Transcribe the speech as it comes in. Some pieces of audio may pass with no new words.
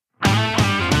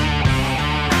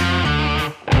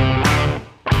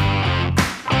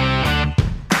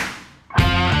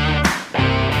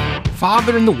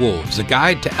Father and the Wolves, a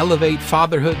guide to elevate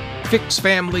fatherhood, fix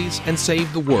families, and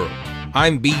save the world.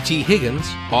 I'm B.T. Higgins,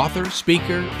 author,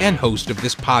 speaker, and host of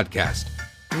this podcast.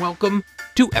 Welcome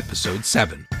to Episode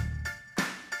 7.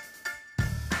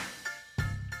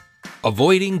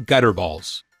 Avoiding gutter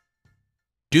balls.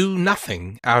 Do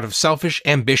nothing out of selfish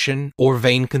ambition or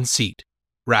vain conceit.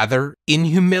 Rather, in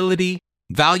humility,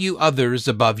 value others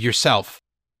above yourself,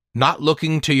 not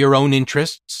looking to your own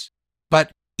interests,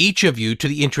 but each of you to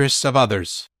the interests of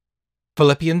others.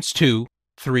 Philippians 2,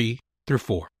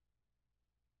 3-4.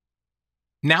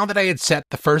 Now that I had set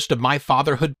the first of my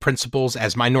fatherhood principles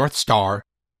as my North Star,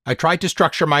 I tried to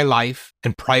structure my life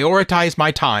and prioritize my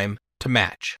time to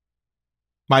match.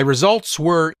 My results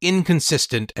were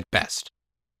inconsistent at best.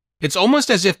 It's almost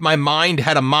as if my mind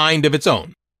had a mind of its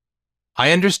own.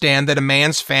 I understand that a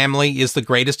man's family is the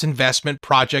greatest investment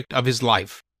project of his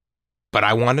life, but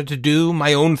I wanted to do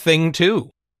my own thing too.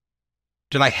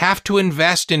 Did I have to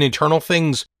invest in eternal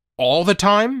things all the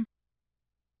time?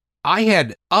 I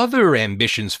had other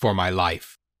ambitions for my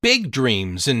life, big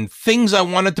dreams and things I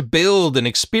wanted to build and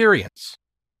experience.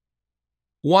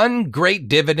 One great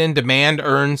dividend a man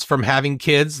earns from having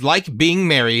kids, like being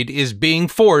married, is being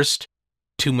forced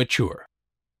to mature.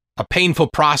 A painful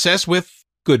process with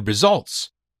good results.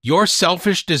 Your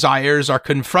selfish desires are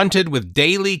confronted with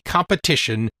daily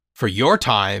competition for your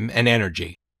time and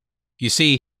energy. You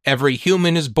see, every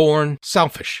human is born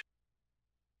selfish.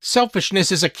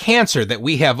 Selfishness is a cancer that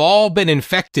we have all been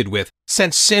infected with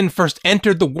since sin first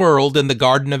entered the world in the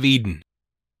Garden of Eden.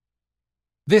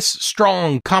 This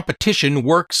strong competition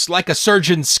works like a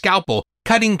surgeon's scalpel,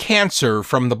 cutting cancer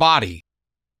from the body.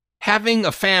 Having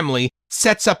a family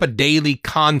sets up a daily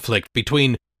conflict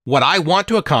between what I want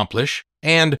to accomplish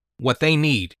and what they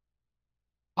need.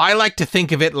 I like to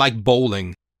think of it like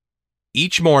bowling.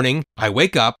 Each morning, I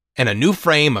wake up and a new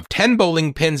frame of 10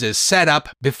 bowling pins is set up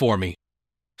before me.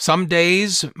 Some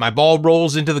days, my ball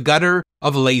rolls into the gutter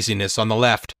of laziness on the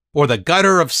left, or the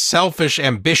gutter of selfish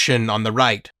ambition on the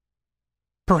right.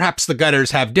 Perhaps the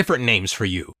gutters have different names for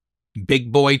you. Big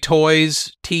boy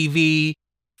toys, TV,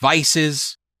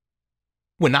 vices.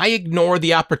 When I ignore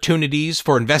the opportunities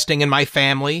for investing in my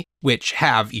family, which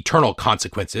have eternal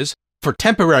consequences, for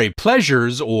temporary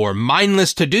pleasures or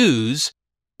mindless to-dos,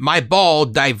 my ball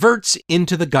diverts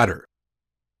into the gutter.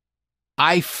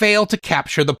 I fail to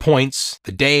capture the points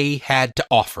the day had to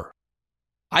offer.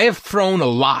 I have thrown a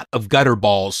lot of gutter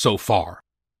balls so far,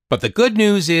 but the good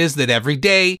news is that every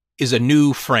day is a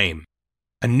new frame,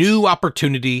 a new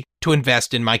opportunity to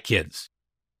invest in my kids.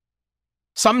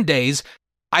 Some days,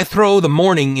 I throw the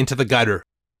morning into the gutter,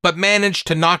 but manage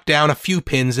to knock down a few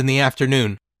pins in the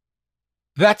afternoon.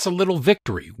 That's a little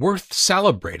victory worth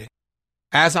celebrating.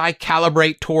 As I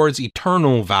calibrate towards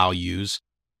eternal values,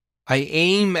 I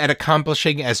aim at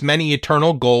accomplishing as many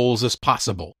eternal goals as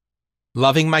possible.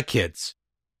 Loving my kids,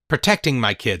 protecting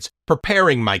my kids,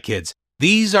 preparing my kids.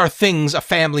 These are things a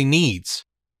family needs.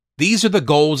 These are the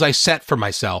goals I set for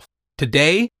myself.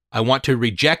 Today, I want to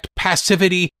reject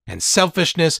passivity and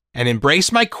selfishness and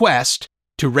embrace my quest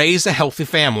to raise a healthy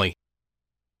family.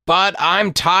 But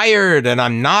I'm tired and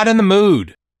I'm not in the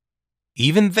mood.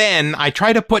 Even then, I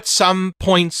try to put some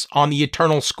points on the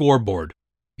eternal scoreboard.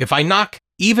 If I knock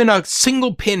even a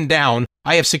single pin down,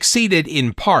 I have succeeded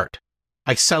in part.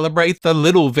 I celebrate the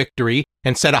little victory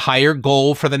and set a higher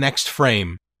goal for the next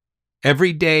frame.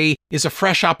 Every day is a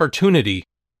fresh opportunity.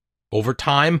 Over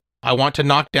time, I want to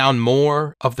knock down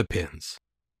more of the pins.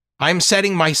 I'm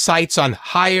setting my sights on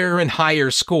higher and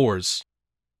higher scores.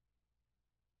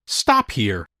 Stop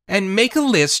here and make a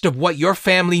list of what your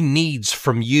family needs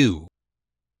from you.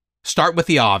 Start with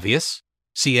the obvious,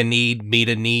 see a need, meet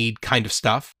a need kind of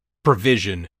stuff.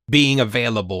 Provision, being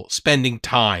available, spending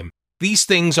time. These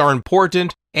things are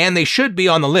important and they should be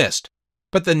on the list,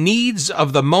 but the needs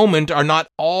of the moment are not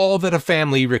all that a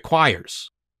family requires.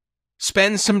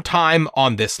 Spend some time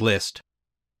on this list.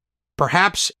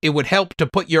 Perhaps it would help to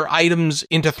put your items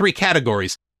into 3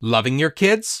 categories: loving your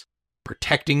kids,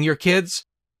 protecting your kids,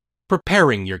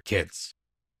 preparing your kids.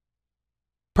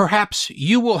 Perhaps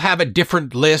you will have a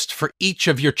different list for each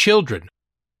of your children.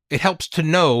 It helps to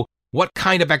know what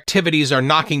kind of activities are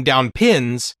knocking down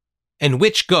pins and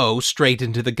which go straight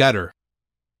into the gutter.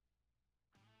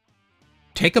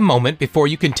 Take a moment before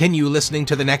you continue listening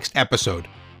to the next episode.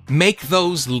 Make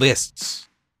those lists.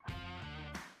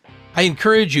 I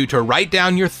encourage you to write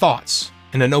down your thoughts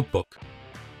in a notebook.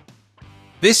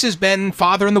 This has been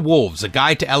Father and the Wolves, a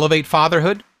guide to elevate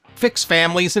fatherhood, fix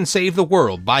families, and save the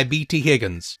world by B.T.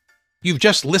 Higgins. You've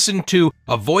just listened to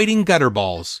Avoiding Gutter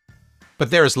Balls, but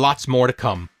there is lots more to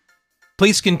come.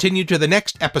 Please continue to the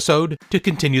next episode to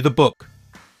continue the book.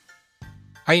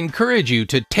 I encourage you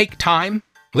to take time,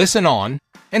 listen on,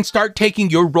 and start taking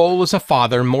your role as a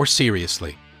father more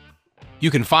seriously.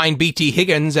 You can find BT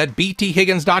Higgins at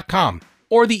bthiggins.com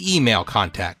or the email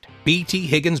contact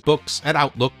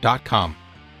bthigginsbooks@outlook.com.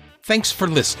 Thanks for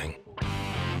listening.